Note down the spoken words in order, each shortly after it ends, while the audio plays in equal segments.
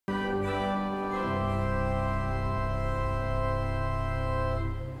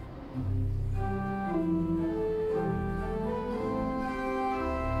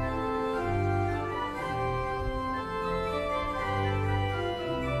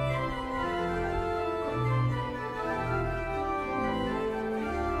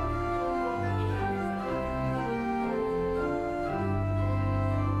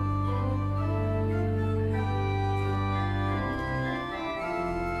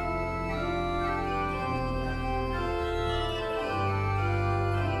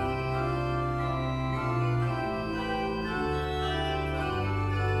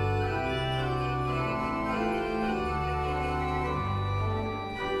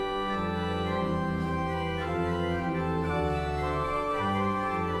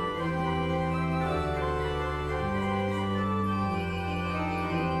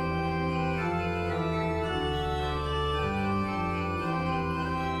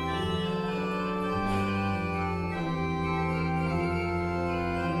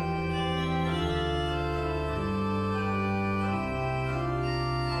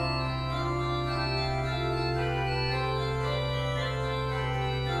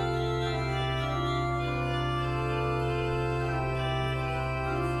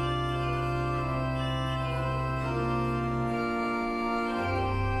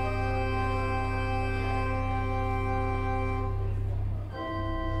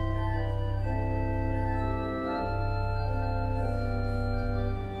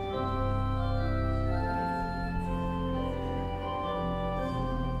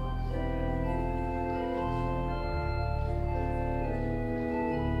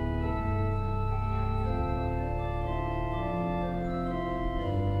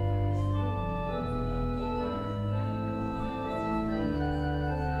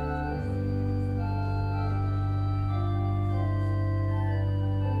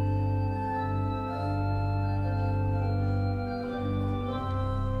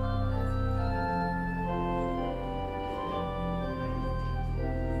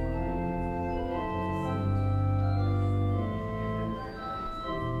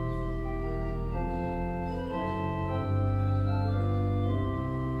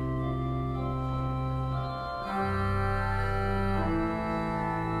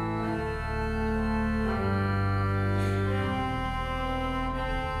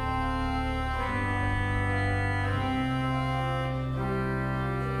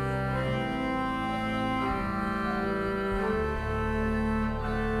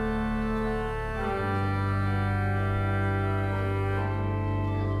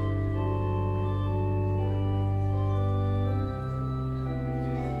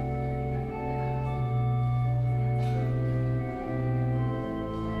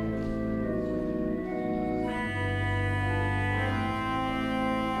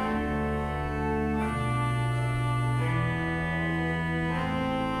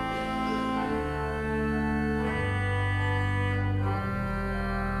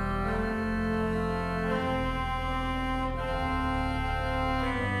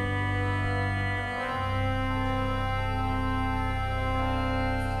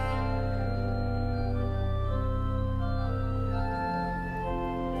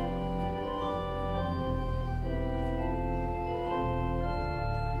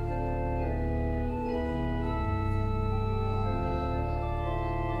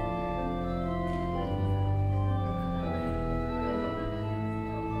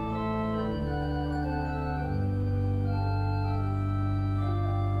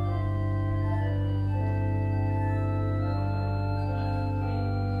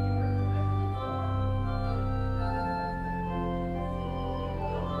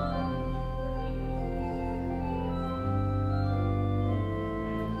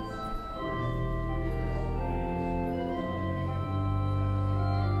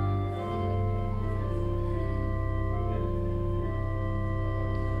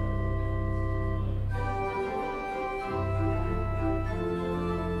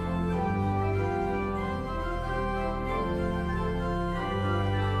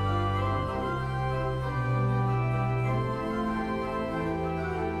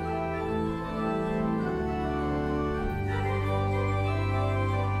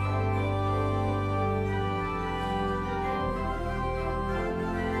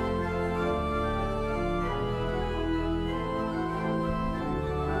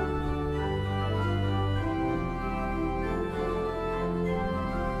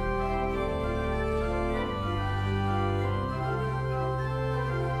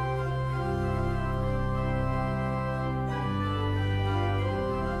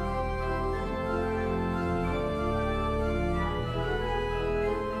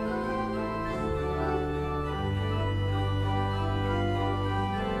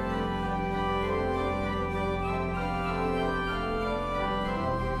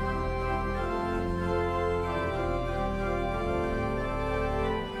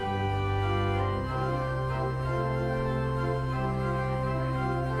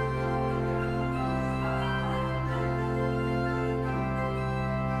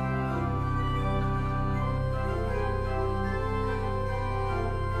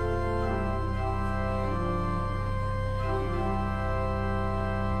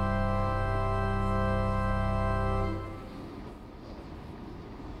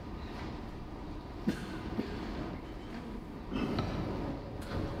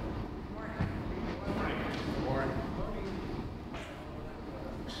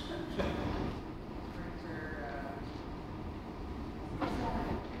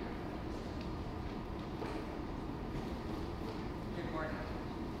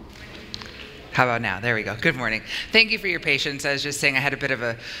How about now? There we go. Good morning. Thank you for your patience. I was just saying I had a bit of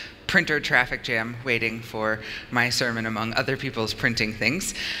a printer traffic jam waiting for my sermon among other people's printing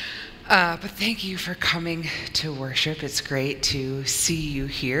things. But thank you for coming to worship. It's great to see you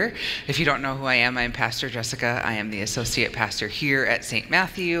here. If you don't know who I am, I'm Pastor Jessica. I am the associate pastor here at St.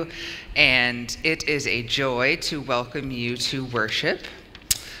 Matthew, and it is a joy to welcome you to worship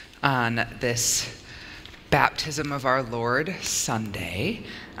on this Baptism of our Lord Sunday.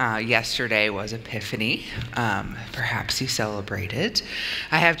 Yesterday was Epiphany. Perhaps you celebrated.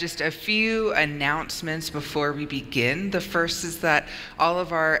 I have just a few announcements before we begin. The first is that all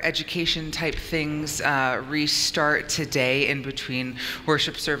of our education type things restart today in between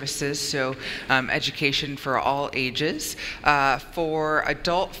worship services, so education for all ages. For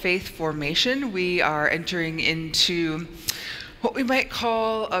adult faith formation, we are entering into what we might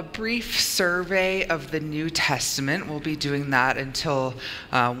call a brief survey of the New Testament. We'll be doing that until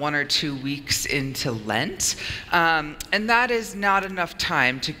 1 or 2 weeks into Lent. And that is not enough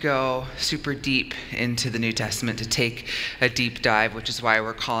time to go super deep into the New Testament, to take a deep dive, which is why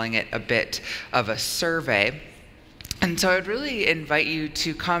we're calling it a bit of a survey. And so I'd really invite you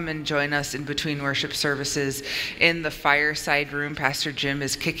to come and join us in between worship services in the fireside room. Pastor Jim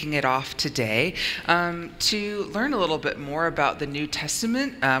is kicking it off today to learn a little bit more about the New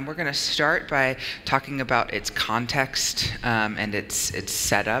Testament. We're going to start by talking about its context and its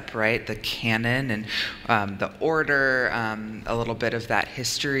setup, right? The canon and the order, a little bit of that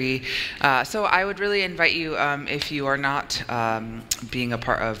history. So I would really invite you, if you are not being a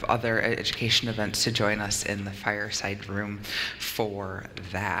part of other education events, to join us in the fireside room for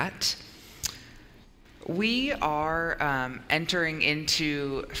that. We are entering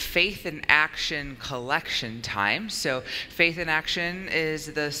into Faith in Action collection time. So Faith in Action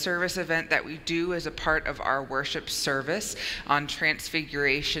is the service event that we do as a part of our worship service on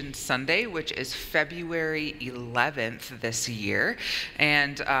Transfiguration Sunday, which is February 11th this year.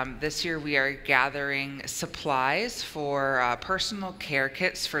 And this year we are gathering supplies for personal care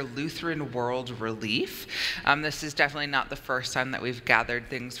kits for Lutheran World Relief. This is definitely not the first time that we've gathered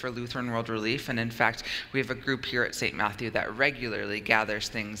things for Lutheran World Relief, and in fact, we have a group here at St. Matthew that regularly gathers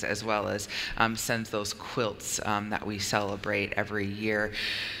things, as well as sends those quilts that we celebrate every year.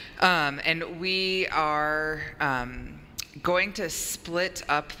 And we are going to split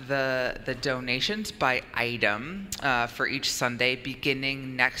up the donations by item for each Sunday.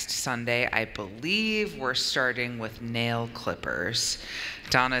 Beginning next Sunday, I believe we're starting with nail clippers.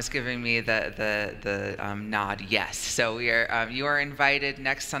 Donna is giving me the nod, yes. So we are you are invited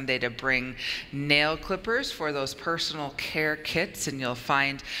next Sunday to bring nail clippers for those personal care kits, and you'll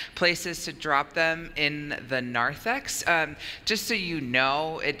find places to drop them in the narthex. Just so you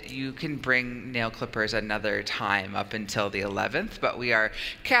know, you can bring nail clippers another time up until the 11th, but we are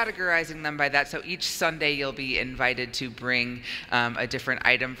categorizing them by that. So each Sunday you'll be invited to bring a different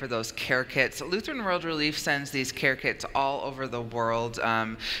item for those care kits. Lutheran World Relief sends these care kits all over the world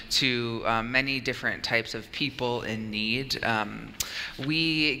to many different types of people in need.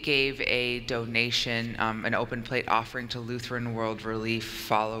 We gave a donation, an open plate offering to Lutheran World Relief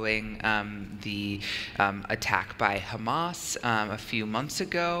following the attack by Hamas a few months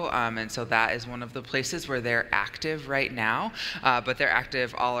ago. And so that is one of the places where they're active right now, but they're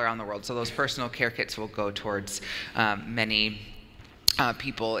active all around the world. So those personal care kits will go towards many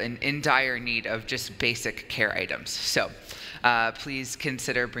people in dire need of just basic care items. So please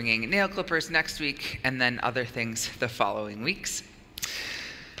consider bringing nail clippers next week, and then other things the following weeks.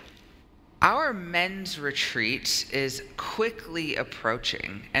 Our men's retreat is quickly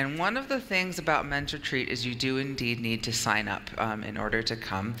approaching, and one of the things about men's retreat is you do indeed need to sign up in order to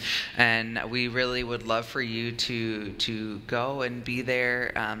come, and we really would love for you to go and be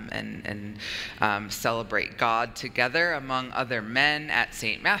there and celebrate God together among other men at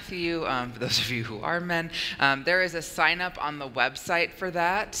St. Matthew. For those of you who are men, there is a sign up on the website for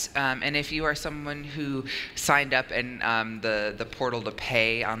that, and if you are someone who signed up and the portal to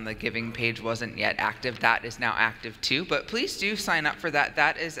pay on the giving page wasn't yet active, that is now active too. But please do sign up for that.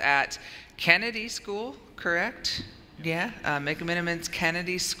 That is at Kennedy School, correct? Yeah, McMiniman's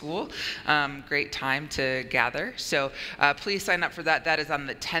Kennedy School. Great time to gather. So please sign up for that. That is on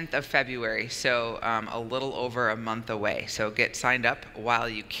the 10th of February, so a little over a month away. So get signed up while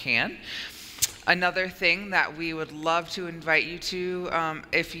you can. Another thing that we would love to invite you to,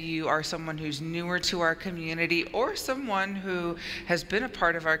 if you are someone who's newer to our community or someone who has been a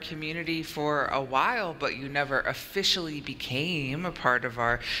part of our community for a while, but you never officially became a part of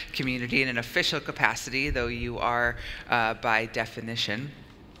our community in an official capacity, though you are by definition,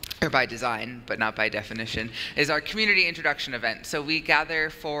 or by design, but not by definition, is our community introduction event. So we gather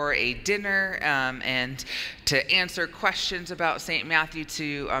for a dinner and to answer questions about St. Matthew,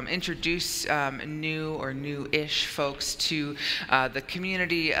 to introduce new or new-ish folks to the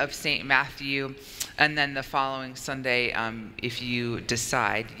community of St. Matthew. And then the following Sunday, if you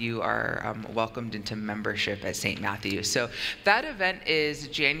decide, you are welcomed into membership at St. Matthew. So that event is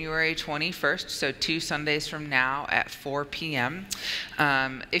January 21st, so 2 Sundays from now at 4 p.m.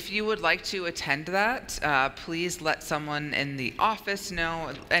 If you would like to attend that, please let someone in the office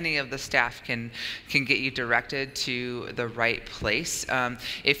know. Any of the staff can get you directed to the right place.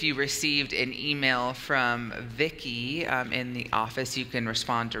 If you received an email from Vicki in the office, you can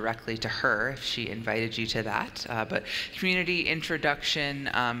respond directly to her if she invited you to that. But community introduction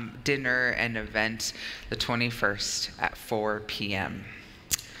dinner and event the 21st at 4 p.m.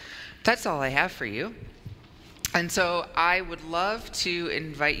 That's all I have for you. And so I would love to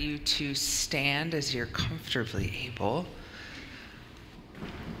invite you to stand as you're comfortably able.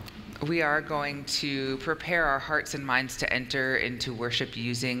 We are going to prepare our hearts and minds to enter into worship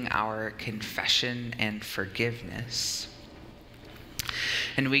using our confession and forgiveness.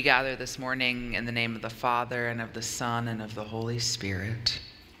 And we gather this morning in the name of the Father, and of the Son, and of the Holy Spirit.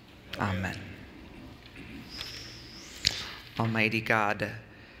 Amen. Almighty God,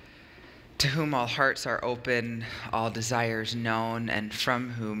 to whom all hearts are open, all desires known, and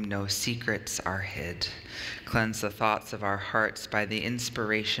from whom no secrets are hid, cleanse the thoughts of our hearts by the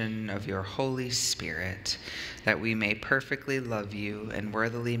inspiration of your Holy Spirit, that we may perfectly love you and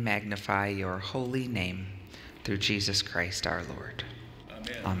worthily magnify your holy name, through Jesus Christ our Lord.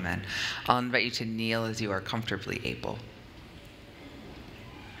 Amen. Amen. I'll invite you to kneel as you are comfortably able.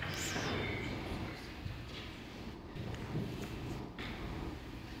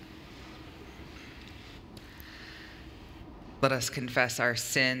 Let us confess our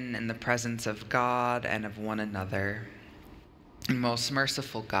sin in the presence of God and of one another. Most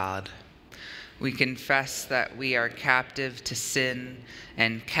merciful God, we confess that we are captive to sin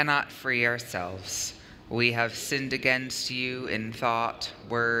and cannot free ourselves. We have sinned against you in thought,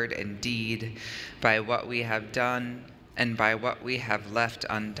 word, and deed, by what we have done and by what we have left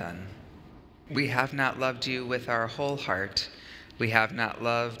undone. We have not loved you with our whole heart. We have not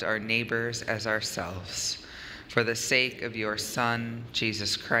loved our neighbors as ourselves. For the sake of your Son,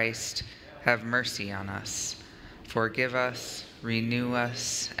 Jesus Christ, have mercy on us. Forgive us, renew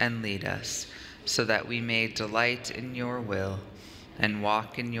us, and lead us, so that we may delight in your will and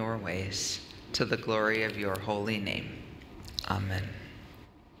walk in your ways, to the glory of your holy name. Amen.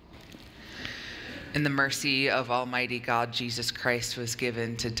 In the mercy of Almighty God, Jesus Christ was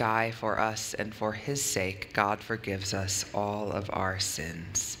given to die for us, and for his sake, God forgives us all of our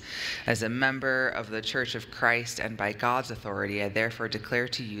sins. As a member of the Church of Christ and by God's authority, I therefore declare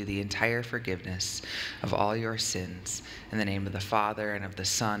to you the entire forgiveness of all your sins, in the name of the Father, and of the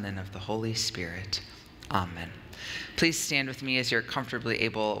Son, and of the Holy Spirit. Amen. Please stand with me as you're comfortably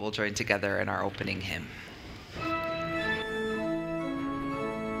able. We'll join together in our opening hymn.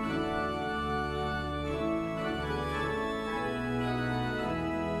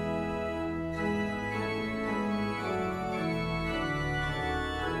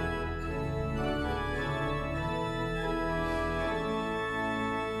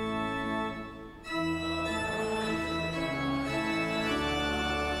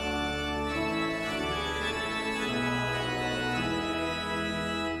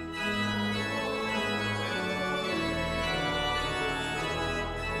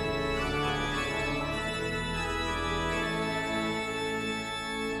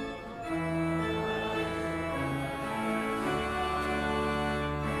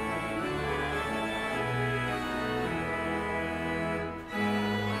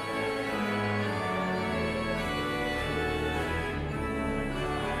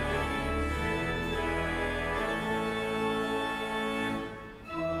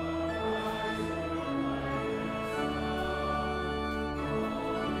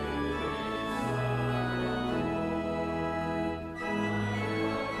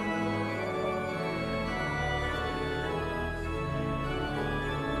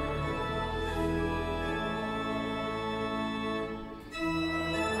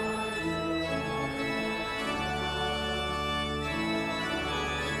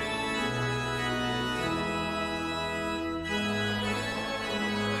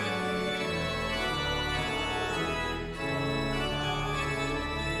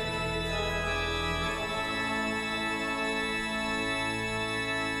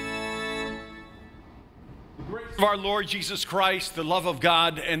 Of our Lord Jesus Christ, the love of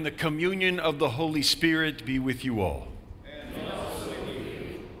God, and the communion of the Holy Spirit be with you all. And also with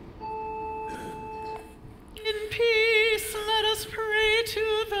you.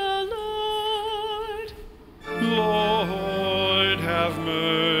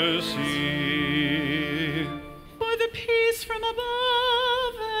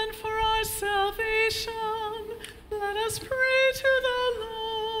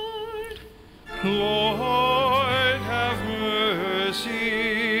 Lord, have mercy.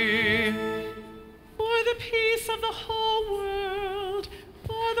 For the peace of the whole world,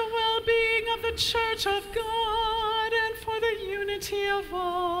 for the well-being of the Church of God, and for the unity of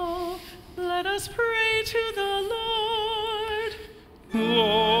all, let us pray to the Lord.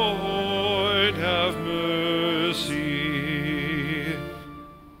 Lord, have mercy.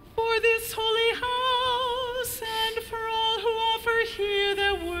 For this holy house, and for all who offer here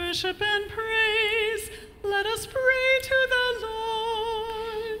their worship and praise, let us pray to the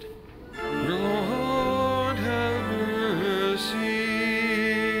Lord. Lord, have mercy.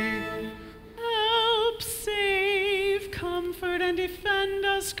 Help, save, comfort, and defend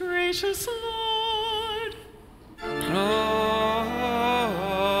us, gracious Lord. Amen.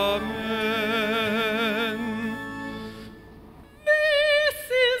 This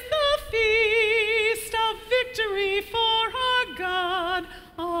is the feast of victory for our God.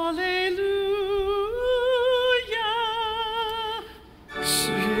 Alleluia.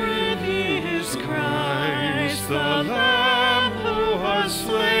 Worthy is Christ, the Lamb who was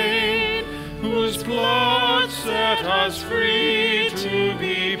slain, whose blood set us free to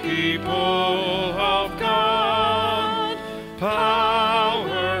be people of God.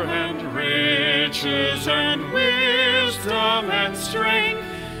 Power and riches and wisdom and strength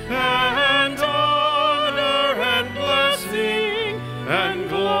and honor and blessing and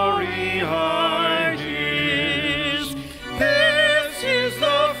glory are His. This is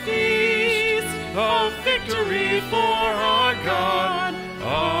the feast of victory for our God.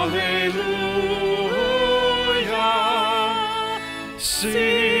 Alleluia.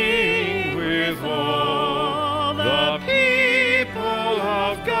 Sing with all the people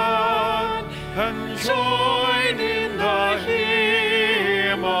of God and join in the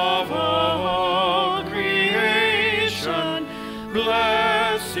hymn of all creation.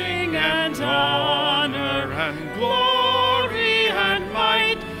 Blessing and honor and glory and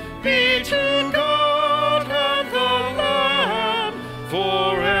might be to God and the Lamb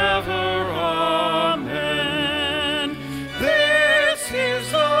forever. Amen. This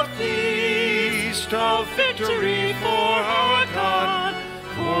is the feast of victory for our God,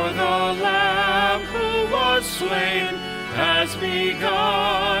 for the Lamb who was slain has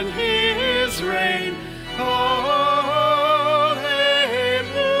begun His reign. Alleluia,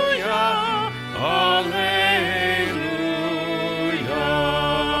 alleluia.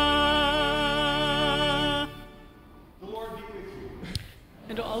 The Lord be with you.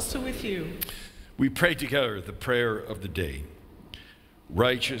 And also with you. We pray together the prayer of the day.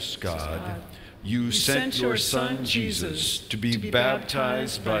 Righteous God, you sent your Son Jesus to be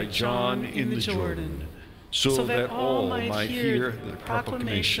baptized by John in the Jordan, so that all might hear the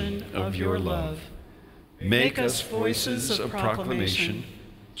proclamation of your love. Make us voices of proclamation,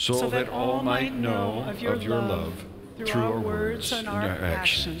 so that all might know of your love through our words and our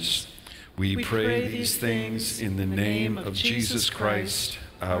actions. We pray these things in the name of Jesus Christ,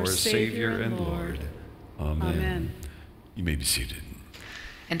 our Savior and Lord. Amen. You may be seated.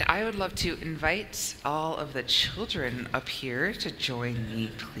 And I would love to invite all of the children up here to join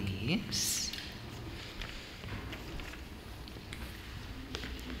me, please.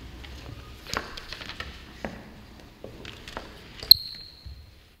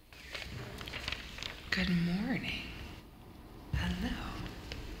 Good morning. Hello.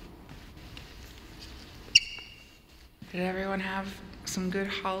 Did everyone have some good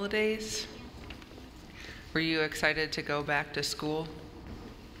holidays? Were you excited to go back to school?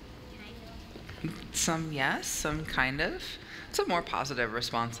 Some yes, some kind of. It's a more positive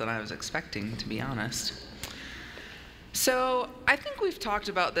response than I was expecting, to be honest. So I think we've talked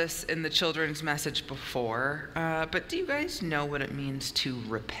about this in the children's message before, but do you guys know what it means to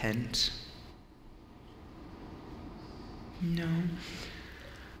repent? No.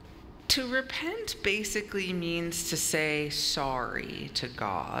 To repent basically means to say sorry to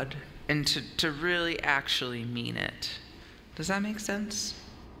God and to really actually mean it. Does that make sense?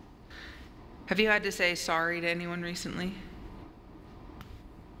 Have you had to say sorry to anyone recently?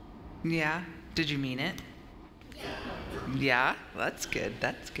 Yeah? Did you mean it? Yeah? That's good.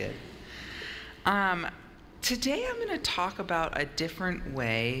 That's good. Today I'm going to talk about a different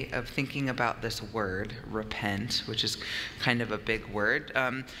way of thinking about this word, repent, which is kind of a big word,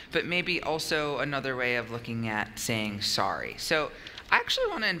 but maybe also another way of looking at saying sorry. So I actually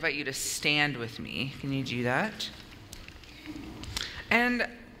want to invite you to stand with me. Can you do that? And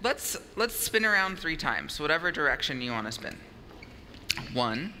let's spin around 3 times, whatever direction you want to spin.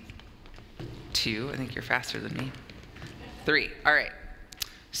 1, 2, I think you're faster than me. 3. All right.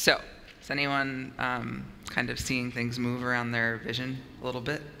 So, is anyone kind of seeing things move around their vision a little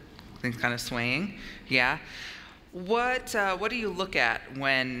bit? Things kind of swaying. Yeah. What do you look at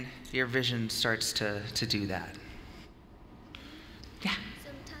when your vision starts to do that? Yeah.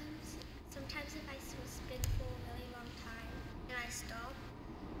 Sometimes if I spin for a really long time and I stop,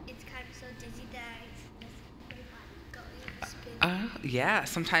 it's kind of so dizzy that I just going to spin. Yeah.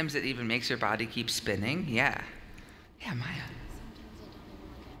 Sometimes it even makes your body keep spinning. Yeah. Yeah, Maya.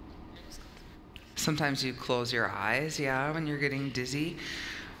 Sometimes you close your eyes, yeah, when you're getting dizzy.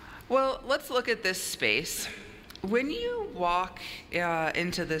 Well, let's look at this space. When you walk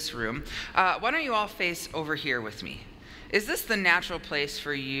into this room, why don't you all face over here with me? Is this the natural place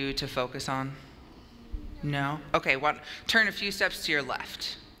for you to focus on? No? Okay, turn a few steps to your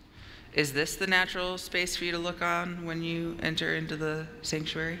left. Is this the natural space for you to look on when you enter into the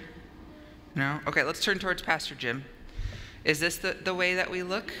sanctuary? No? Okay, let's turn towards Pastor Jim. Is this the way that we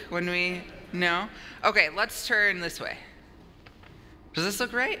look when we... No? Okay, let's turn this way. Does this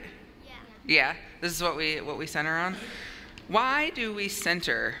look right? Yeah, this is what we center on. Why do we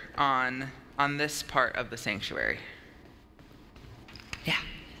center on this part of the sanctuary? Yeah.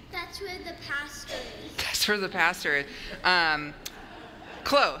 That's where the pastor is. That's where the pastor is.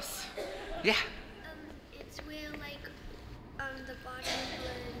 Close. Yeah. It's where the body and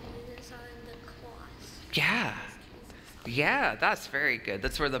blood of Jesus are in the cross. Yeah. Yeah, that's very good.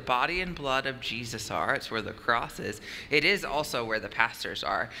 That's where the body and blood of Jesus are. It's where the cross is. It is also where the pastors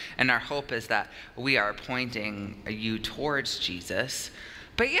are. And our hope is that we are pointing you towards Jesus.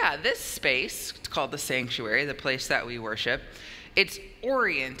 But yeah, this space, it's called the sanctuary, the place that we worship. It's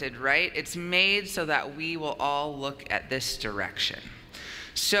oriented, right? It's made so that we will all look at this direction.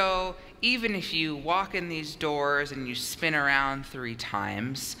 So even if you walk in these doors and you spin around 3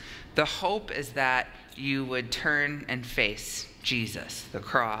 times, the hope is that you would turn and face Jesus, the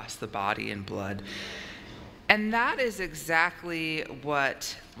cross, the body and blood. And that is exactly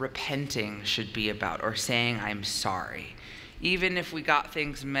what repenting should be about, or saying I'm sorry. Even if we got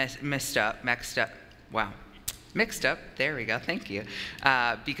things mixed up, there we go, thank you,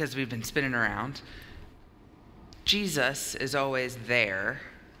 because we've been spinning around. Jesus is always there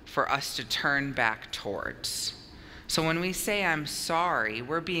for us to turn back towards. So when we say I'm sorry,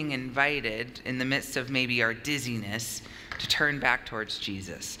 we're being invited in the midst of maybe our dizziness to turn back towards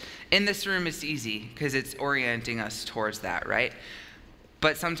Jesus. In this room, it's easy because it's orienting us towards that, right?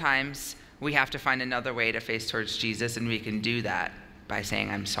 But sometimes we have to find another way to face towards Jesus, and we can do that by saying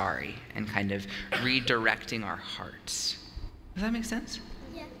I'm sorry and kind of redirecting our hearts. Does that make sense?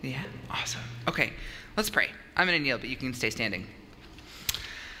 Yeah. Yeah? Awesome. Okay, let's pray. I'm going to kneel, but you can stay standing.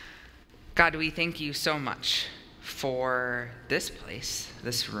 God, we thank you so much for this place,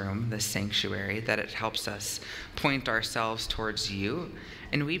 this room, this sanctuary, that it helps us point ourselves towards you.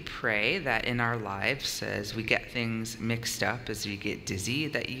 And we pray that in our lives, as we get things mixed up, as we get dizzy,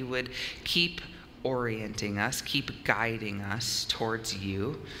 that you would keep orienting us, keep guiding us towards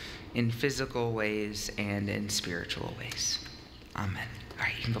you in physical ways and in spiritual ways. Amen. All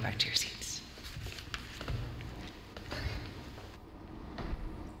right, you can go back to your seats.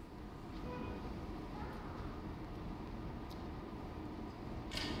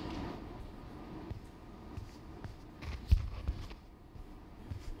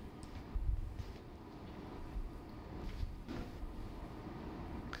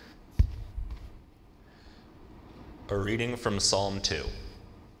 A reading from Psalm 2.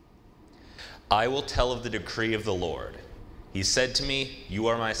 I will tell of the decree of the Lord. He said to me, you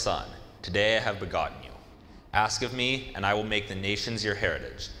are my son. Today I have begotten you. Ask of me, and I will make the nations your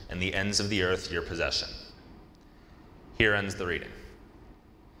heritage, and the ends of the earth your possession. Here ends the reading.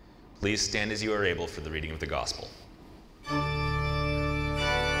 Please stand as you are able for the reading of the gospel.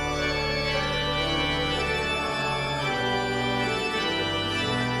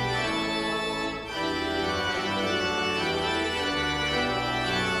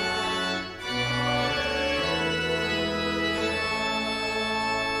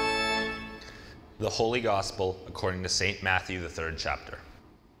 The Holy Gospel according to St. Matthew, the 3rd chapter.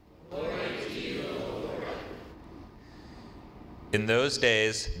 Glory to you, O Lord. In those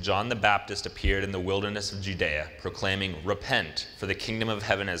days, John the Baptist appeared in the wilderness of Judea, proclaiming, repent, for the kingdom of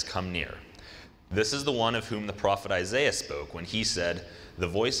heaven has come near. This is the one of whom the prophet Isaiah spoke when he said, the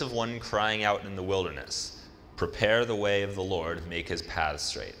voice of one crying out in the wilderness, prepare the way of the Lord, make his paths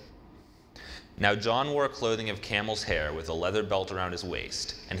straight. Now John wore clothing of camel's hair with a leather belt around his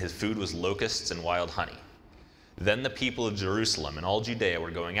waist, and his food was locusts and wild honey. Then the people of Jerusalem and all Judea were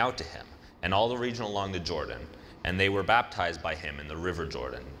going out to him, and all the region along the Jordan, and they were baptized by him in the river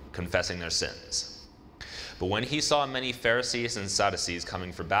Jordan, confessing their sins. But when he saw many Pharisees and Sadducees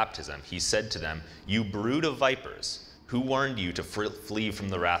coming for baptism, he said to them, you brood of vipers, Who warned you to flee from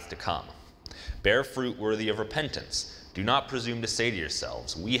the wrath to come? Bear fruit worthy of repentance. Do not presume to say to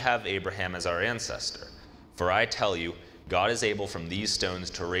yourselves, 'We have Abraham as our ancestor.' For I tell you, God is able from these stones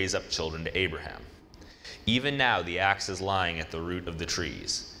to raise up children to Abraham. Even now the axe is lying at the root of the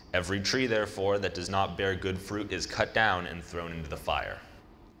trees. Every tree, therefore, that does not bear good fruit is cut down and thrown into the fire.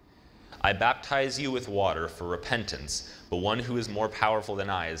 I baptize you with water for repentance, but one who is more powerful than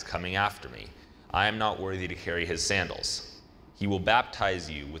I is coming after me. I am not worthy to carry his sandals. He will baptize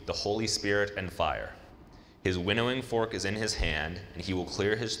you with the Holy Spirit and fire. His winnowing fork is in his hand, and he will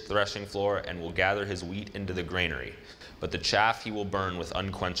clear his threshing floor and will gather his wheat into the granary, but the chaff he will burn with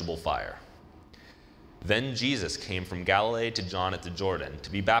unquenchable fire." Then Jesus came from Galilee to John at the Jordan to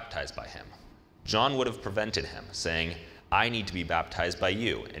be baptized by him. John would have prevented him, saying, "I need to be baptized by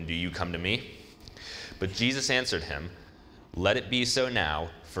you, and do you come to me?" But Jesus answered him, "Let it be so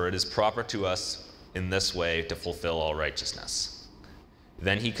now, for it is proper to us in this way to fulfill all righteousness."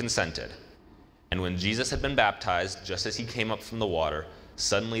 Then he consented. And when Jesus had been baptized, just as he came up from the water,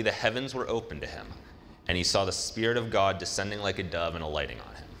 suddenly the heavens were opened to him, and he saw the Spirit of God descending like a dove and alighting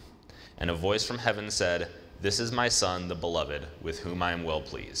on him. And a voice from heaven said, "This is my Son, the Beloved, with whom I am well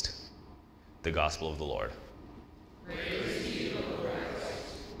pleased." The Gospel of the Lord. Praise to you, O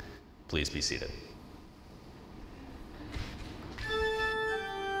Christ. Please be seated.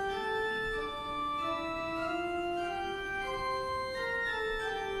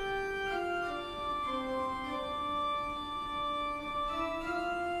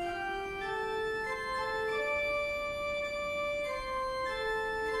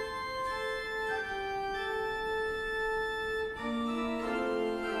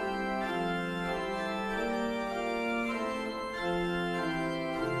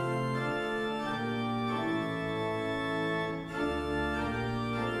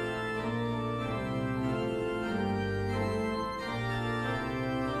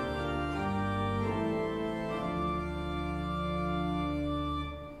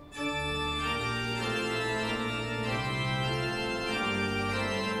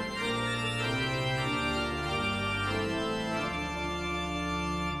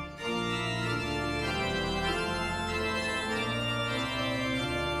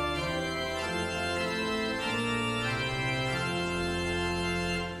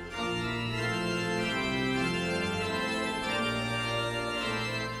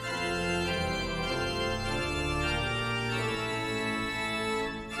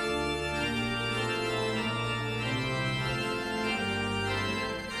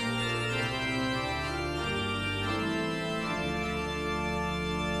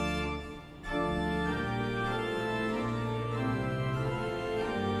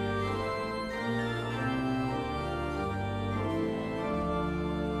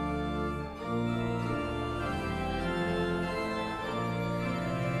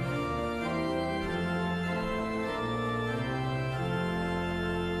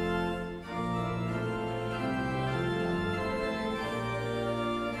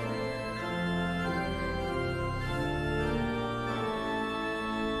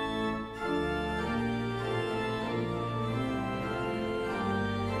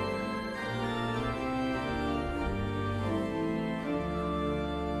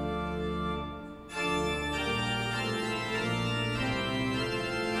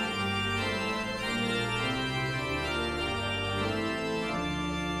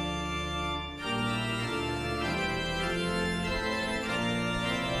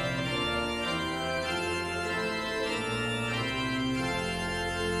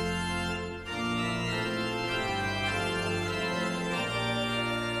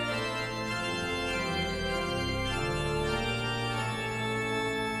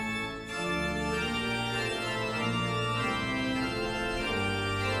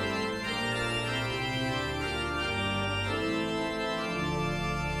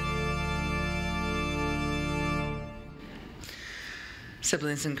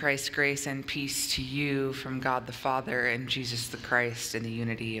 Siblings in Christ, grace and peace to you from God the Father and Jesus the Christ in the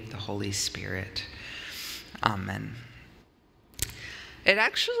unity of the Holy Spirit. Amen. It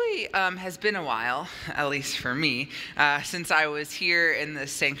actually has been a while, at least for me, since I was here in the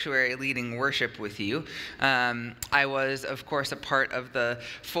sanctuary leading worship with you. I was, of course, a part of the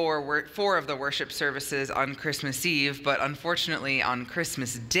four of the worship services on Christmas Eve, but unfortunately on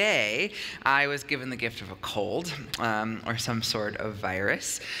Christmas Day, I was given the gift of a cold or some sort of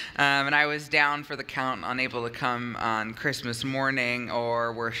virus. And I was down for the count, unable to come on Christmas morning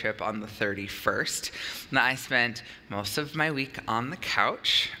or worship on the 31st. And I spent most of my week on the couch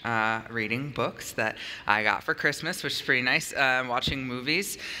couch reading books that I got for Christmas, which is pretty nice, watching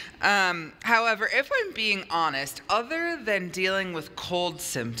movies. However, if I'm being honest, other than dealing with cold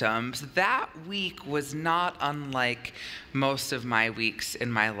symptoms, that week was not unlike most of my weeks in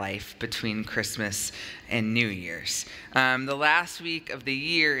my life between Christmas and New Year's. The last week of the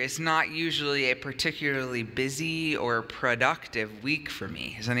year is not usually a particularly busy or productive week for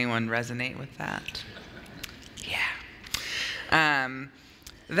me. Does anyone resonate with that? Yeah.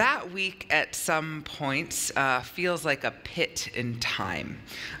 That week at some points feels like a pit in time,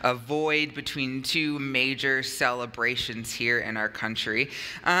 a void between two major celebrations here in our country.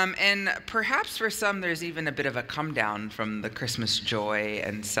 And perhaps for some, there's even a bit of a come down from the Christmas joy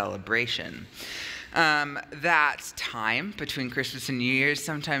and celebration. That time between Christmas and New Year's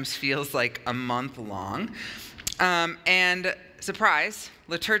sometimes feels like a month long. And surprise,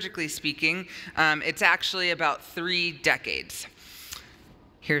 liturgically speaking, it's actually about 3 decades.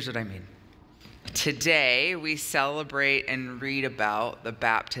 Here's what I mean. Today, we celebrate and read about the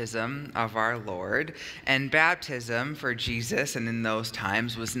baptism of our Lord. And baptism for Jesus, and in those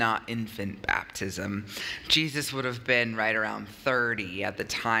times, was not infant baptism. Jesus would have been right around 30 at the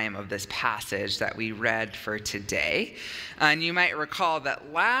time of this passage that we read for today. And you might recall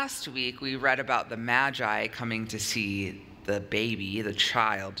that last week we read about the Magi coming to see the baby, the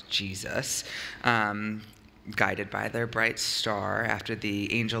child Jesus, guided by their bright star after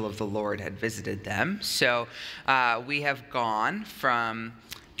the angel of the Lord had visited them. So we have gone from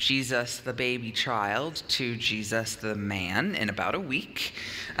Jesus the baby child to Jesus the man in about a week.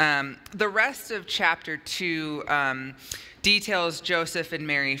 The rest of chapter 2 details Joseph and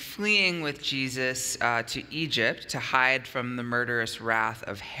Mary fleeing with Jesus to Egypt to hide from the murderous wrath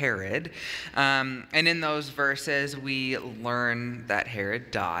of Herod. And in those verses, we learn that Herod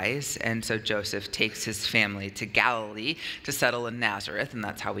dies, and so Joseph takes his family to Galilee to settle in Nazareth, and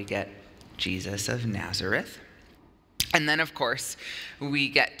that's how we get Jesus of Nazareth. And then, of course, we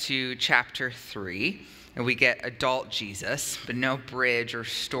get to chapter 3. And we get adult Jesus, but no bridge or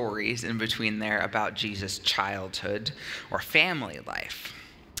stories in between there about Jesus' childhood or family life.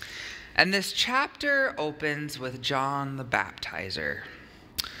 And this chapter opens with John the Baptizer,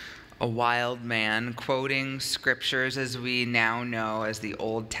 a wild man quoting scriptures as we now know as the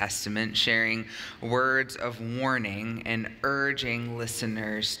Old Testament, sharing words of warning and urging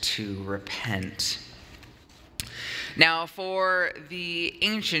listeners to repent. Now, for the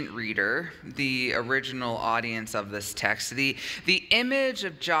ancient reader, the original audience of this text, the image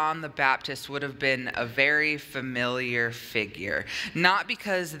of John the Baptist would have been a very familiar figure. Not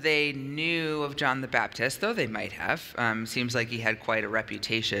because they knew of John the Baptist, though they might have. Seems like he had quite a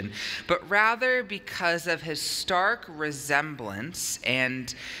reputation. But rather because of his stark resemblance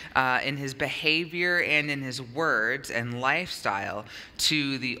and in his behavior and in his words and lifestyle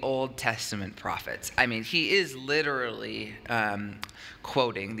to the Old Testament prophets. I mean, he is literally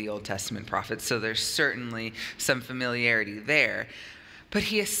quoting the Old Testament prophets, so there's certainly some familiarity there. But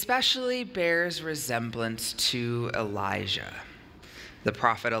he especially bears resemblance to Elijah. The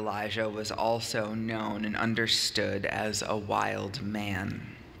prophet Elijah was also known and understood as a wild man.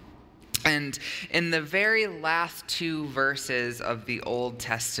 And in the very last 2 verses of the Old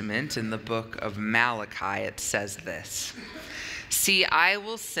Testament, in the book of Malachi, it says this: "See, I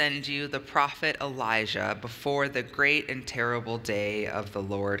will send you the prophet Elijah before the great and terrible day of the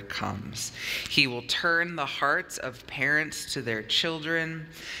Lord comes. He will turn the hearts of parents to their children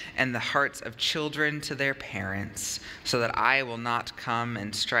and the hearts of children to their parents, so that I will not come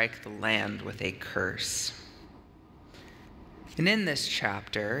and strike the land with a curse." And in this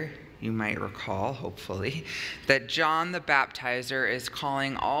chapter, you might recall, hopefully, that John the Baptizer is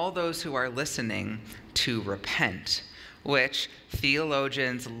calling all those who are listening to repent, which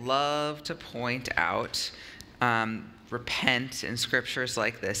theologians love to point out. Repent in scriptures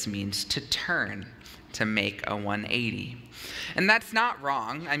like this means to turn, to make a 180. And that's not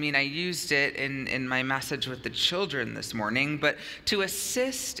wrong. I mean, I used it in my message with the children this morning, but to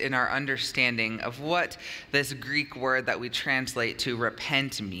assist in our understanding of what this Greek word that we translate to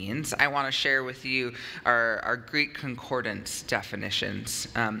repent means, I want to share with you our Greek concordance definitions.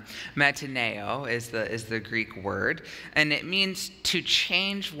 Metaneo is the Greek word, and it means to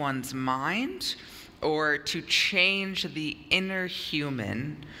change one's mind or to change the inner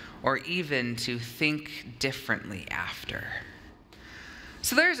human, or even to think differently after.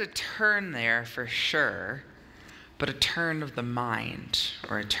 So there's a turn there for sure, but a turn of the mind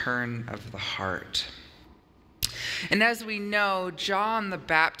or a turn of the heart. And as we know, John the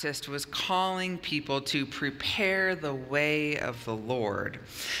Baptist was calling people to prepare the way of the Lord.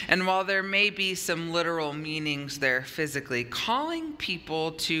 And while there may be some literal meanings there physically, calling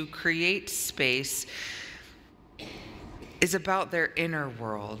people to create space is about their inner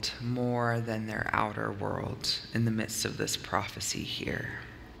world more than their outer world in the midst of this prophecy here.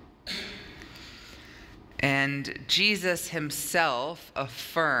 And Jesus himself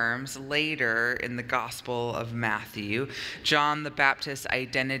affirms later in the Gospel of Matthew, John the Baptist's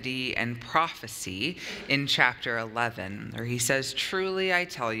identity and prophecy in chapter 11, where he says, "Truly I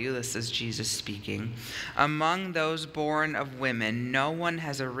tell you," this is Jesus speaking, "among those born of women, no one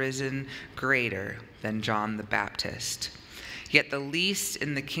has arisen greater than John the Baptist. Yet the least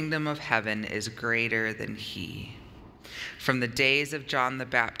in the kingdom of heaven is greater than he. From the days of John the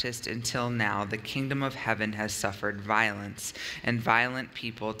Baptist until now, the kingdom of heaven has suffered violence, and violent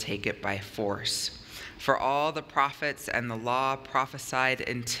people take it by force. For all the prophets and the law prophesied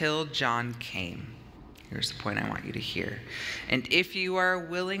until John came." Here's the point I want you to hear. "And if you are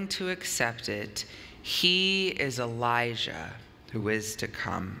willing to accept it, he is Elijah who is to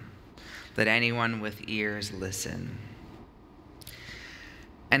come. Let anyone with ears listen."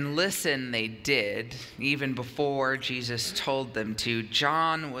 And listen they did, even before Jesus told them to.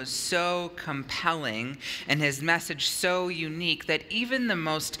 John was so compelling and his message so unique that even the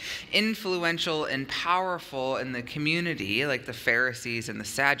most influential and powerful in the community, like the Pharisees and the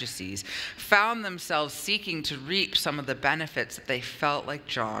Sadducees, found themselves seeking to reap some of the benefits that they felt like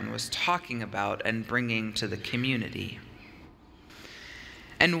John was talking about and bringing to the community.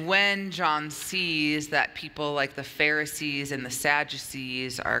 And when John sees that people like the Pharisees and the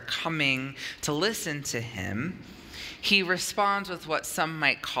Sadducees are coming to listen to him, he responds with what some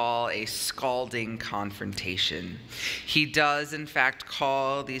might call a scalding confrontation. He does, in fact,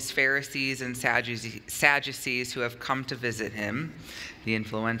 call these Pharisees and Sadducees who have come to visit him, the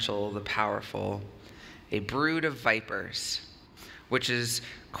influential, the powerful, a brood of vipers, which is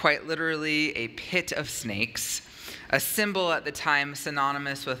quite literally a pit of snakes, a symbol at the time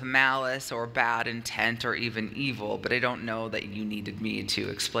synonymous with malice or bad intent or even evil, but I don't know that you needed me to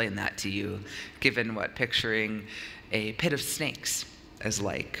explain that to you, given what picturing a pit of snakes is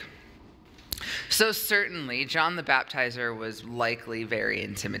like. So certainly, John the Baptizer was likely very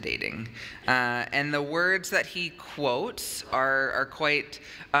intimidating. And the words that he quotes are quite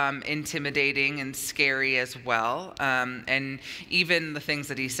intimidating and scary as well. And even the things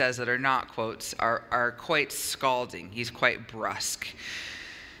that he says that are not quotes are quite scalding. He's quite brusque.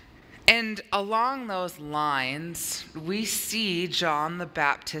 And along those lines, we see John the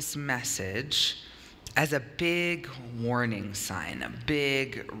Baptist's message as a big warning sign, a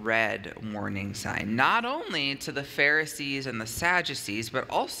big red warning sign, not only to the Pharisees and the Sadducees, but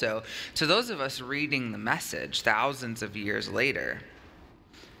also to those of us reading the message thousands of years later.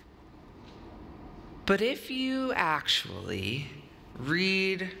 But if you actually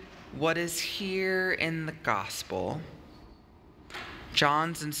read what is here in the gospel,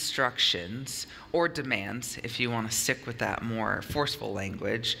 John's instructions, or demands, if you want to stick with that more forceful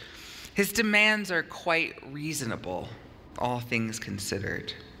language, his demands are quite reasonable, all things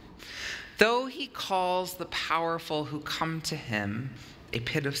considered. Though he calls the powerful who come to him a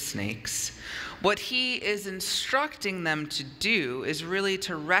pit of snakes, what he is instructing them to do is really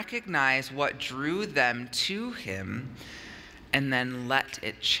to recognize what drew them to him and then let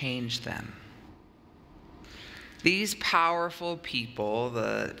it change them. These powerful people,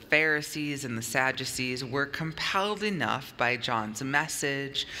 the Pharisees and the Sadducees, were compelled enough by John's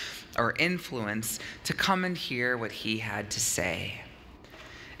message or influence to come and hear what he had to say.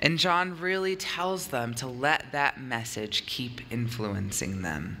 And John really tells them to let that message keep influencing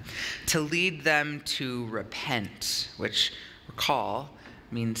them, to lead them to repent, which, recall,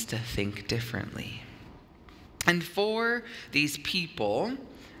 means to think differently. And for these people,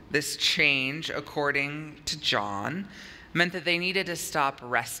 this change, according to John, meant that they needed to stop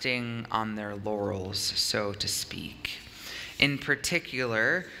resting on their laurels, so to speak. In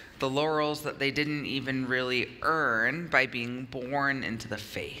particular, the laurels that they didn't even really earn by being born into the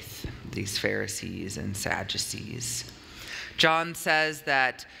faith, these Pharisees and Sadducees. John says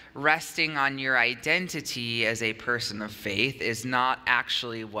that resting on your identity as a person of faith is not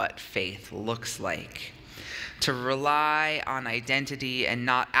actually what faith looks like. To rely on identity and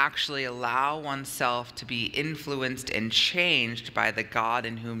not actually allow oneself to be influenced and changed by the God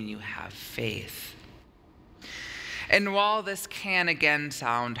in whom you have faith. And while this can again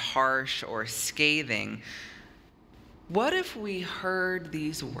sound harsh or scathing, what if we heard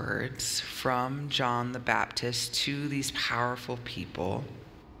these words from John the Baptist to these powerful people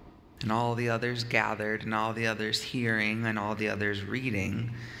and all the others gathered, and all the others hearing, and all the others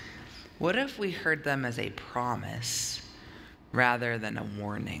reading, what if we heard them as a promise rather than a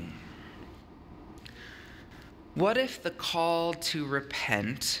warning? What if the call to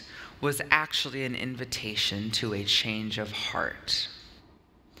repent was actually an invitation to a change of heart?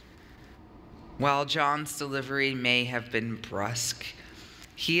 While John's delivery may have been brusque,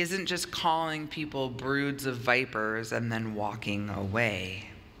 he isn't just calling people broods of vipers and then walking away.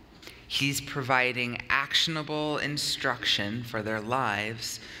 He's providing actionable instruction for their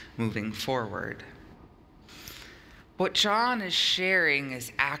lives moving forward. What John is sharing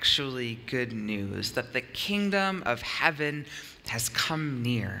is actually good news, that the kingdom of heaven has come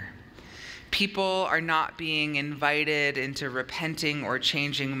near. People are not being invited into repenting or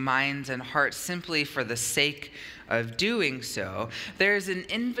changing minds and hearts simply for the sake of doing so. There's an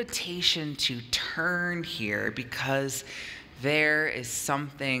invitation to turn here because there is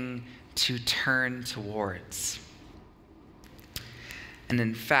something to turn towards. And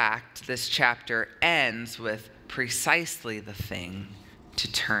in fact, this chapter ends with precisely the thing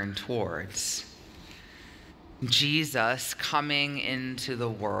to turn towards. Jesus coming into the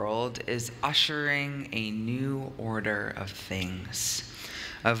world is ushering a new order of things,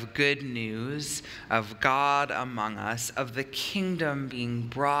 of good news, of God among us, of the kingdom being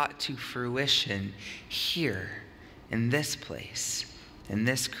brought to fruition here, in this place, in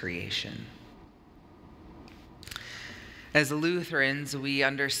this creation. As Lutherans, we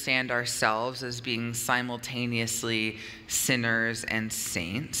understand ourselves as being simultaneously sinners and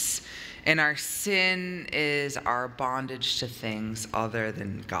saints. And our sin is our bondage to things other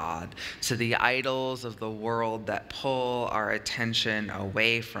than God, to the idols of the world that pull our attention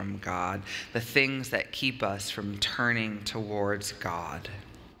away from God, the things that keep us from turning towards God.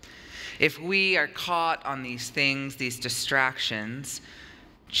 If we are caught on these things, these distractions,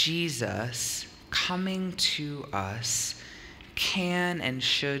 Jesus coming to us can and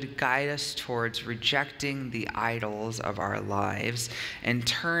should guide us towards rejecting the idols of our lives and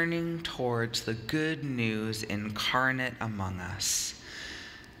turning towards the good news incarnate among us.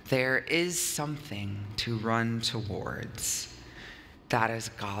 There is something to run towards. That is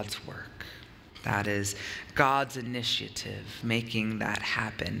God's work. That is God's initiative, making that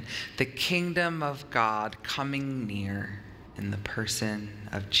happen. The kingdom of God coming near in the person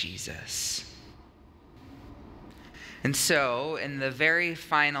of Jesus. And so, in the very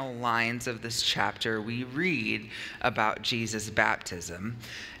final lines of this chapter, we read about Jesus' baptism.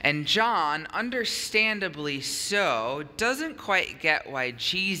 And John, understandably so, doesn't quite get why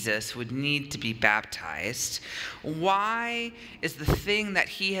Jesus would need to be baptized. Why is the thing that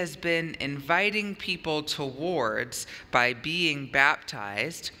he has been inviting people towards by being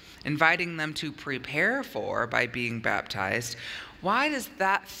baptized, inviting them to prepare for by being baptized, why does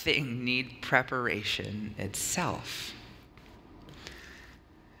that thing need preparation itself?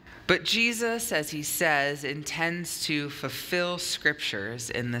 But Jesus, as he says, intends to fulfill scriptures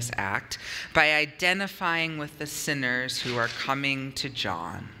in this act by identifying with the sinners who are coming to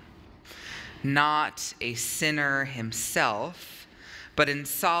John. Not a sinner himself, but in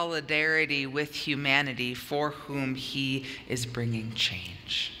solidarity with humanity for whom he is bringing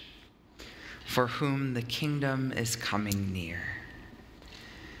change, for whom the kingdom is coming near.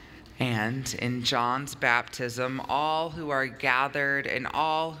 And in John's baptism, all who are gathered and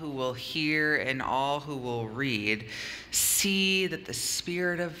all who will hear and all who will read see that the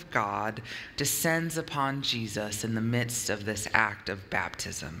Spirit of God descends upon Jesus in the midst of this act of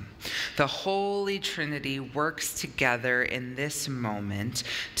baptism. The Holy Trinity works together in this moment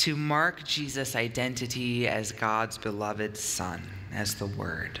to mark Jesus' identity as God's beloved Son, as the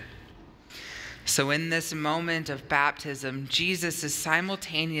Word. So in this moment of baptism, Jesus is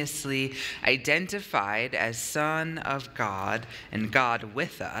simultaneously identified as Son of God and God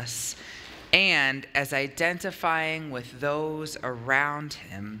with us, and as identifying with those around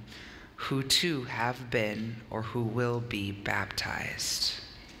him who too have been or who will be baptized.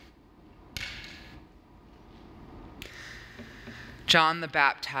 John the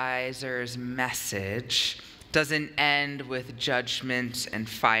Baptizer's message doesn't end with judgment and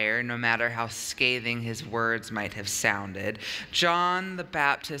fire, no matter how scathing his words might have sounded. John the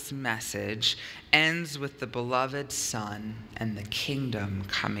Baptist's message ends with the beloved Son and the kingdom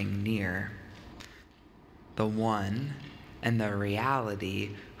coming near. The one and the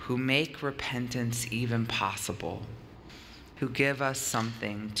reality who make repentance even possible, who give us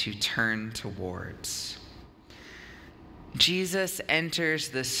something to turn towards. Jesus enters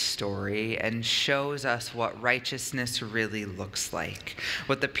this story and shows us what righteousness really looks like,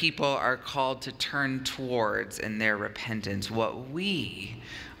 what the people are called to turn towards in their repentance, what we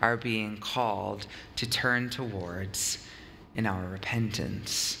are being called to turn towards in our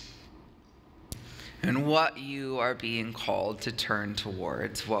repentance. And what you are being called to turn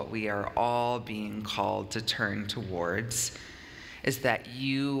towards, what we are all being called to turn towards, is that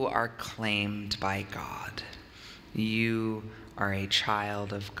you are claimed by God. You are a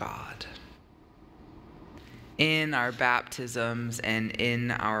child of God. In our baptisms and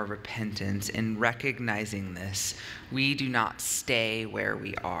in our repentance, in recognizing this, we do not stay where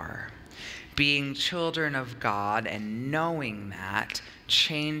we are. Being children of God and knowing that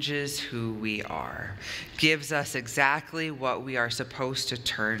changes who we are, gives us exactly what we are supposed to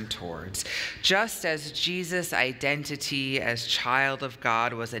turn towards. Just as Jesus' identity as child of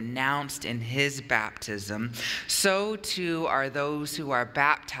God was announced in his baptism, so too are those who are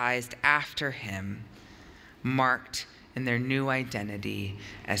baptized after him, marked in their new identity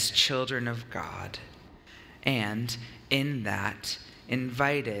as children of God, and in that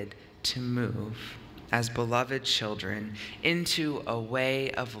invited to move as beloved children into a way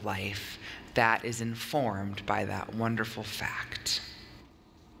of life that is informed by that wonderful fact.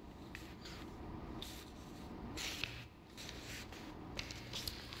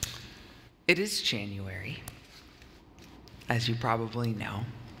 It is January, as you probably know.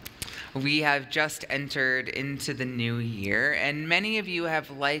 We have just entered into the new year, and many of you have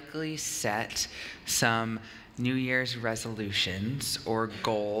likely set some New Year's resolutions or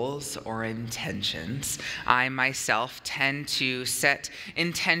goals or intentions. I myself tend to set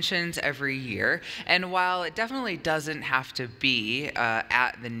intentions every year, and while it definitely doesn't have to be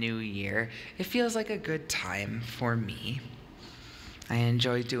at the new year, it feels like a good time for me. I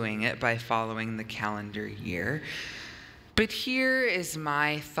enjoy doing it by following the calendar year. But here is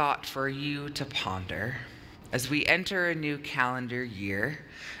my thought for you to ponder as we enter a new calendar year,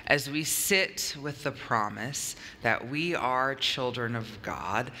 as we sit with the promise that we are children of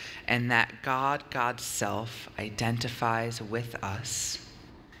God and that God, God's self, identifies with us,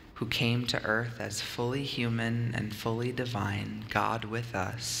 who came to earth as fully human and fully divine, God with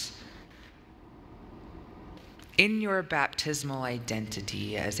us. In your baptismal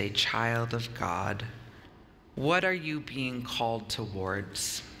identity as a child of God, what are you being called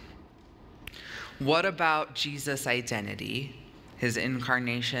towards? What about Jesus' identity, his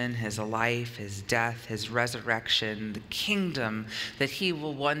incarnation, his life, his death, his resurrection, the kingdom that he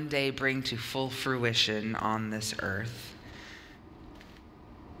will one day bring to full fruition on this earth?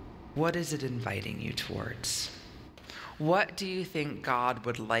 What is it inviting you towards? What do you think God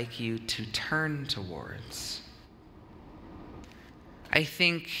would like you to turn towards? I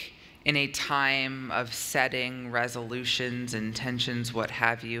think in a time of setting resolutions, intentions, what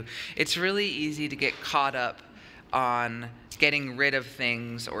have you, it's really easy to get caught up on getting rid of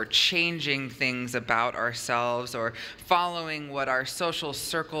things or changing things about ourselves or following what our social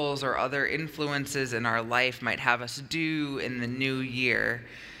circles or other influences in our life might have us do in the new year.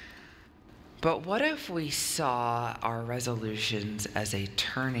 But what if we saw our resolutions as a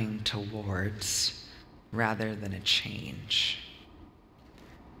turning towards rather than a change?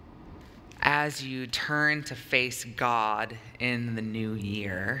 As you turn to face God in the new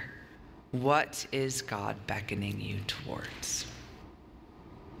year, what is God beckoning you towards?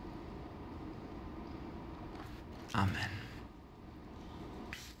 Amen.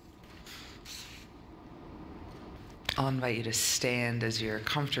 I'll invite you to stand as you're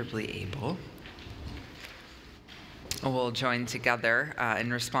comfortably able. We'll join together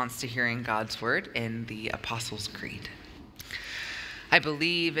in response to hearing God's word in the Apostles' Creed. I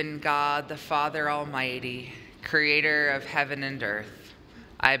believe in God, the Father Almighty, creator of heaven and earth.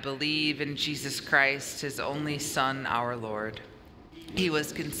 I believe in Jesus Christ, his only Son, our Lord. He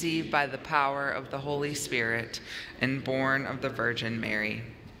was conceived by the power of the Holy Spirit and born of the Virgin Mary.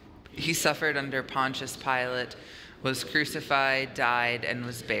 He suffered under Pontius Pilate, was crucified, died, and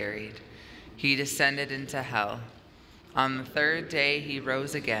was buried. He descended into hell. On the third day he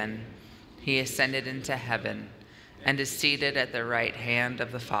rose again. He ascended into heaven and is seated at the right hand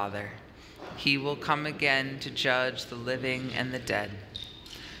of the Father. He will come again to judge the living and the dead.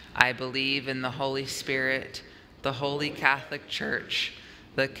 I believe in the Holy Spirit, the Holy Catholic Church,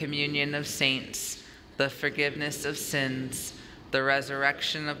 the communion of saints, the forgiveness of sins, the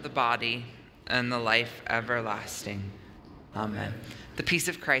resurrection of the body, and the life everlasting. Amen. The peace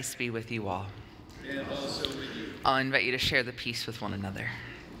of Christ be with you all. And also with you. I'll invite you to share the peace with one another.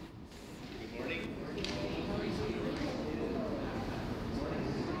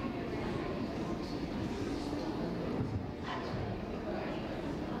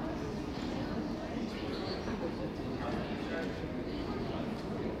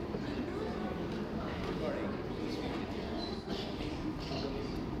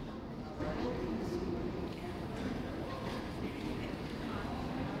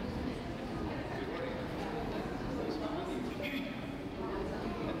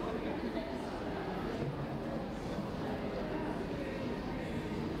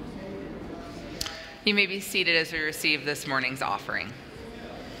 You may be seated as we receive this morning's offering.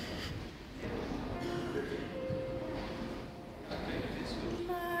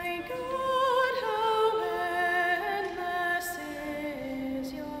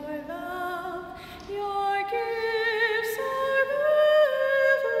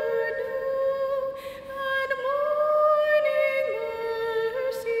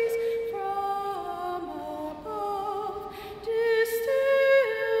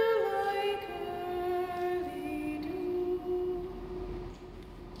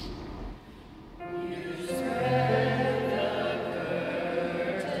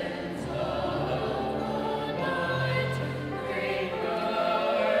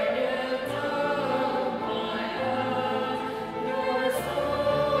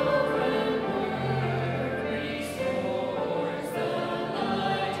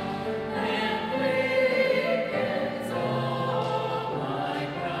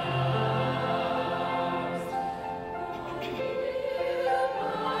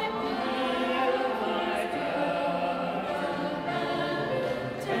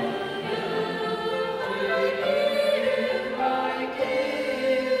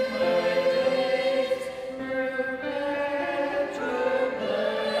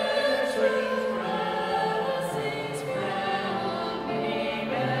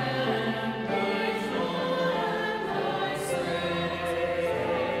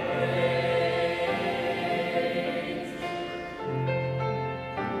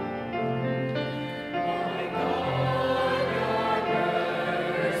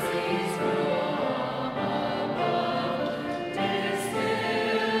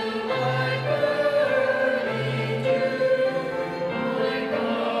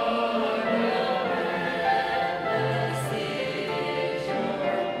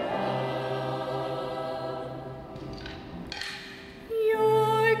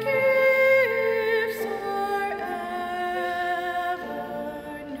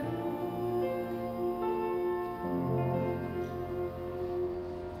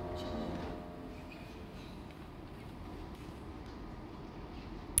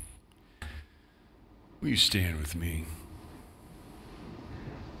 Will you stand with me?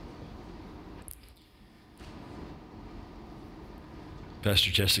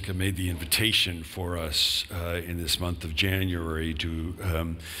 Pastor Jessica made the invitation for us in this month of January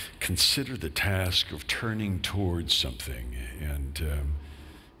to consider the task of turning towards something,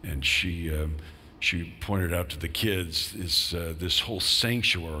 and she pointed out to the kids this whole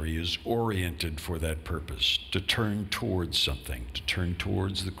sanctuary is oriented for that purpose, to turn towards something, to turn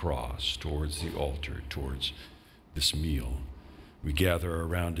towards the cross, towards the altar, towards this meal. We gather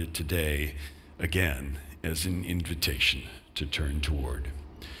around it today again as an invitation to turn toward.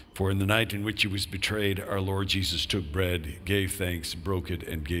 For in the night in which he was betrayed, our Lord Jesus took bread, gave thanks, broke it,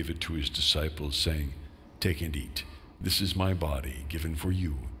 and gave it to his disciples, saying, "Take and eat. This is my body given for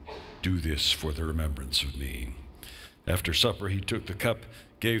you. Do this for the remembrance of me." After supper, he took the cup,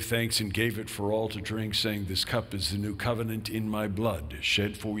 gave thanks, and gave it for all to drink, saying, "This cup is the new covenant in my blood,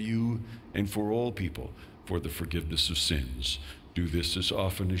 shed for you and for all people for the forgiveness of sins. Do this as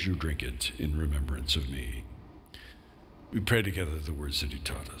often as you drink it in remembrance of me." We pray together the words that he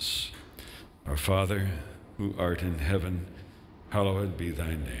taught us. Our Father, who art in heaven, hallowed be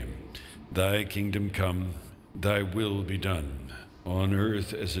thy name. Thy kingdom come, thy will be done, on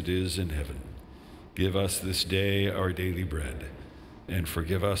earth as it is in heaven. Give us this day our daily bread, and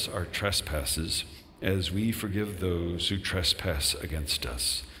forgive us our trespasses, as we forgive those who trespass against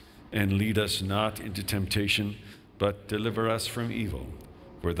us. And lead us not into temptation, but deliver us from evil.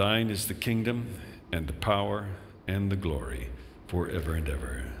 For thine is the kingdom, and the power, and the glory, forever and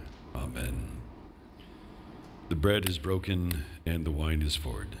ever. Amen. The bread is broken, and the wine is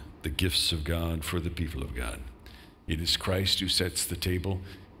poured, the gifts of God for the people of God. It is Christ who sets the table.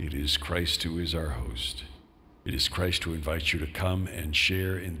 It is Christ who is our host. It is Christ who invites you to come and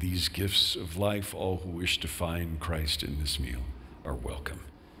share in these gifts of life. All who wish to find Christ in this meal are welcome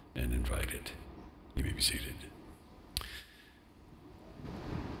and invited. You may be seated.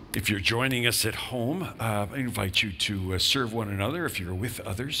 If you're joining us at home, I invite you to serve one another. If you're with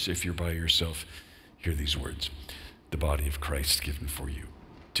others, if you're by yourself, hear these words. The body of Christ given for you.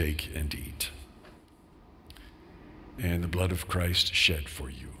 Take and eat. And the blood of Christ shed for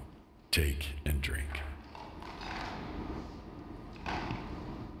you. Take and drink.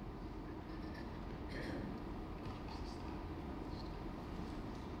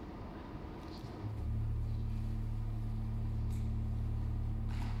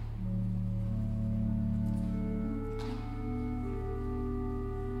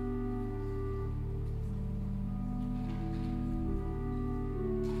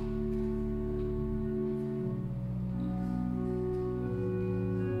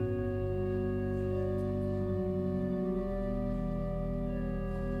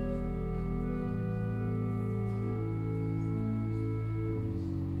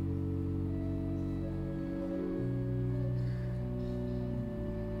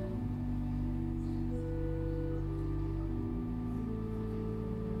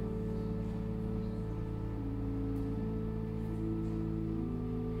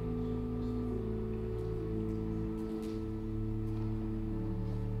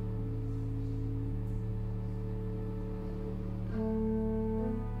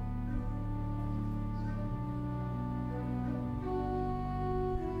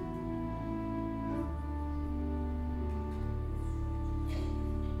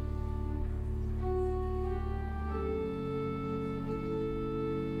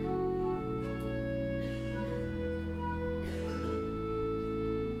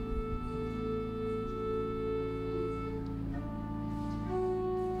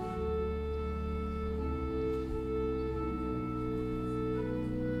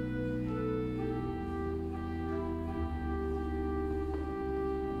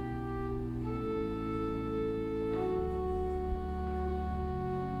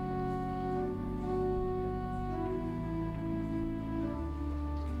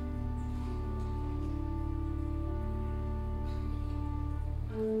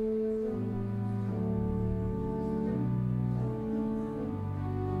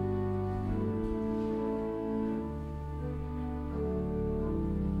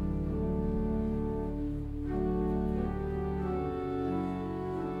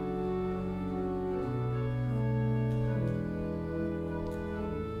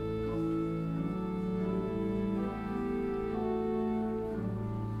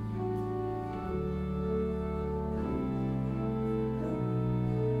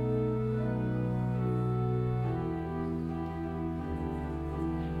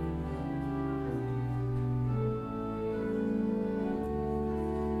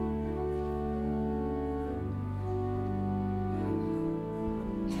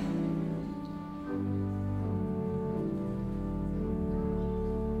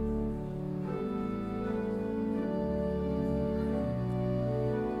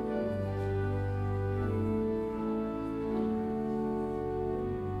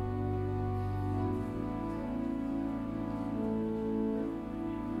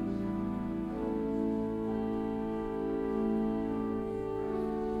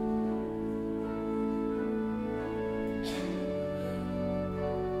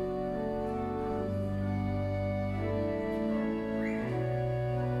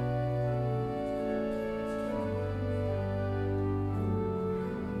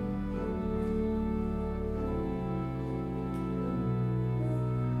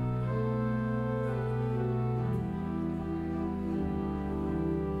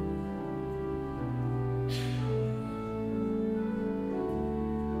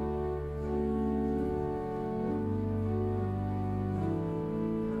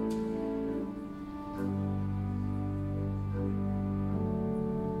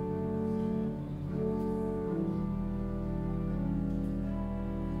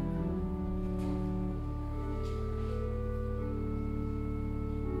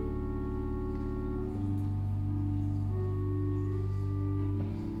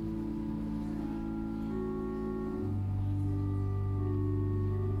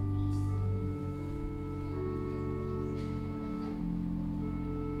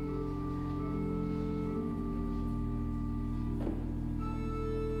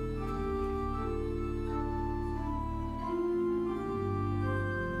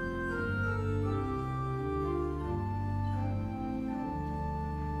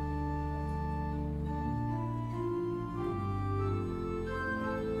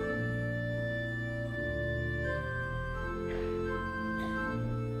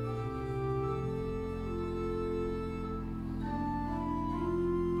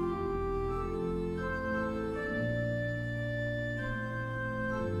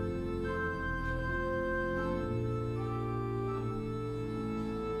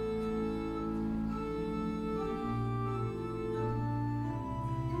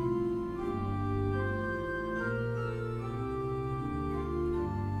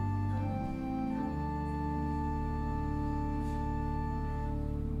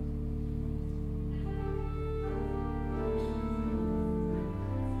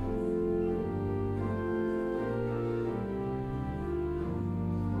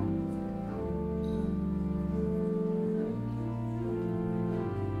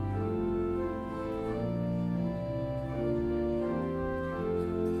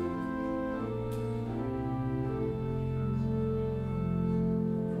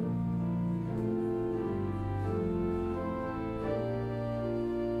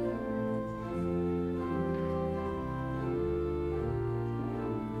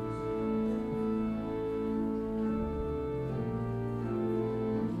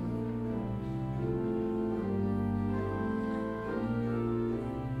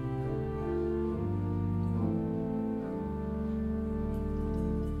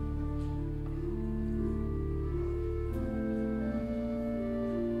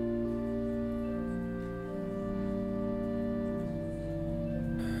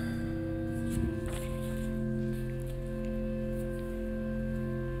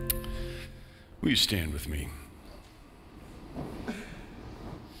 Will you stand with me?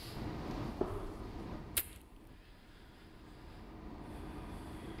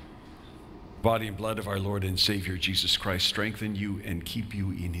 Body and blood of our Lord and Savior Jesus Christ strengthen you and keep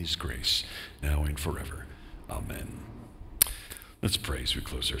you in his grace, now and forever. Amen. Let's pray as we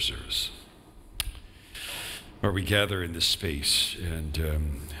close our service. Lord, we gather in this space and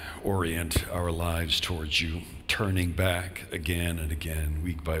orient our lives towards you, turning back again and again,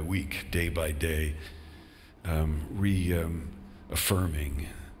 week by week, day by day, reaffirming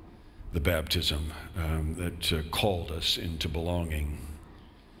the baptism that called us into belonging.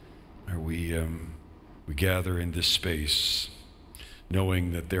 We gather in this space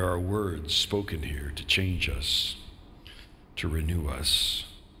knowing that there are words spoken here to change us, to renew us,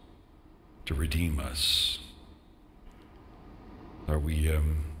 to redeem us. Lord, we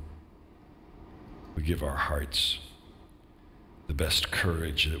give our hearts the best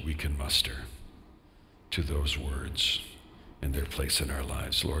courage that we can muster to those words and their place in our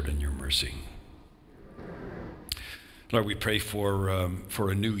lives, Lord, in your mercy. Lord, we pray for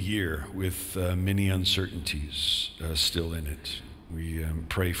a new year with many uncertainties still in it. We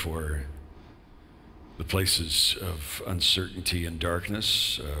pray for the places of uncertainty and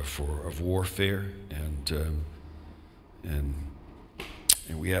darkness, of warfare, and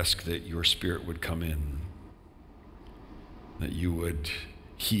we ask that your Spirit would come in, that you would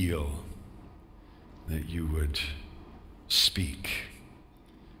heal, that you would speak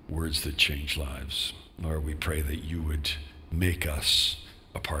words that change lives. Lord, we pray that you would make us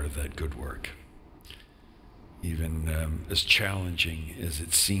a part of that good work. Even as challenging as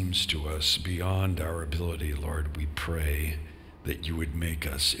it seems to us, beyond our ability, Lord, we pray that you would make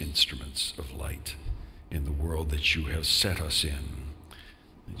us instruments of light in the world that you have set us in,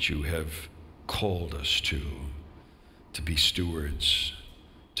 that you have called us to be stewards,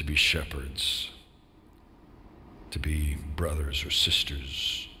 to be shepherds, to be brothers or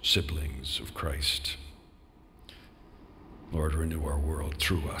sisters, siblings of Christ. Lord, renew our world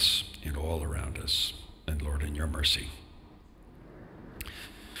through us and all around us. And Lord, in your mercy.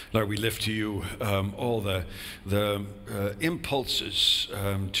 Lord, we lift to you all the impulses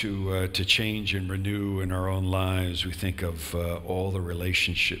to change and renew in our own lives. We think of all the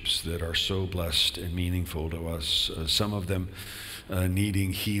relationships that are so blessed and meaningful to us, some of them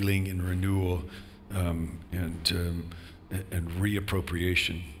needing healing and renewal and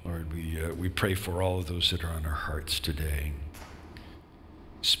reappropriation. Lord, we pray for all of those that are on our hearts today.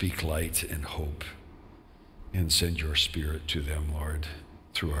 Speak light and hope, and send your Spirit to them, Lord,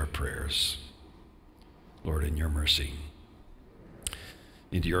 through our prayers. Lord, in your mercy.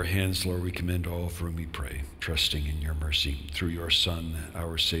 Into your hands, Lord, we commend all of whom we pray, trusting in your mercy, through your Son,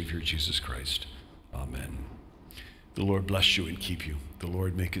 our Savior, Jesus Christ. Amen. The Lord bless you and keep you. The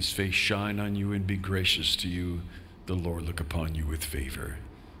Lord make his face shine on you and be gracious to you. The Lord look upon you with favor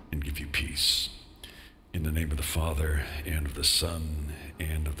and give you peace. In the name of the Father, and of the Son,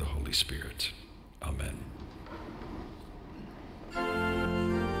 and of the Holy Spirit. Amen.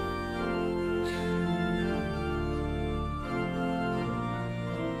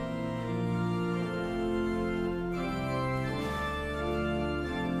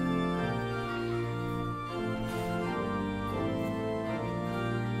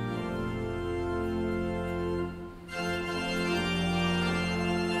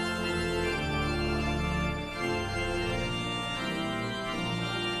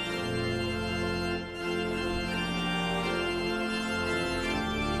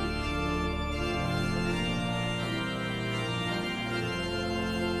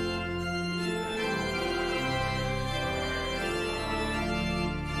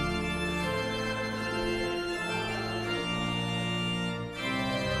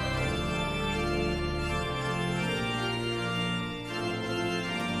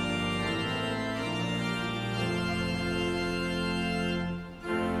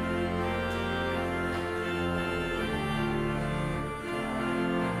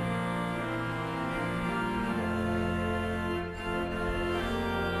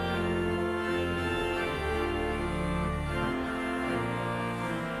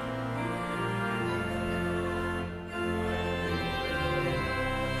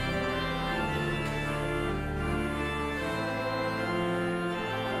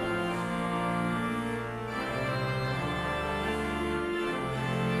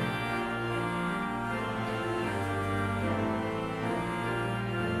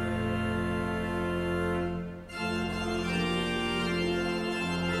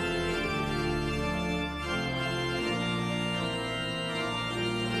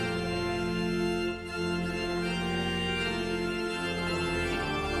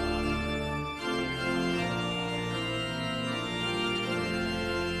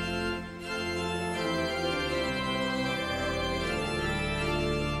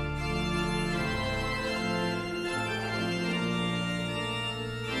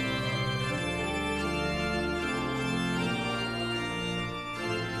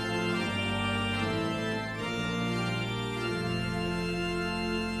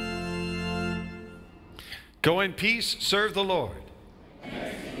 Go in peace, serve the Lord.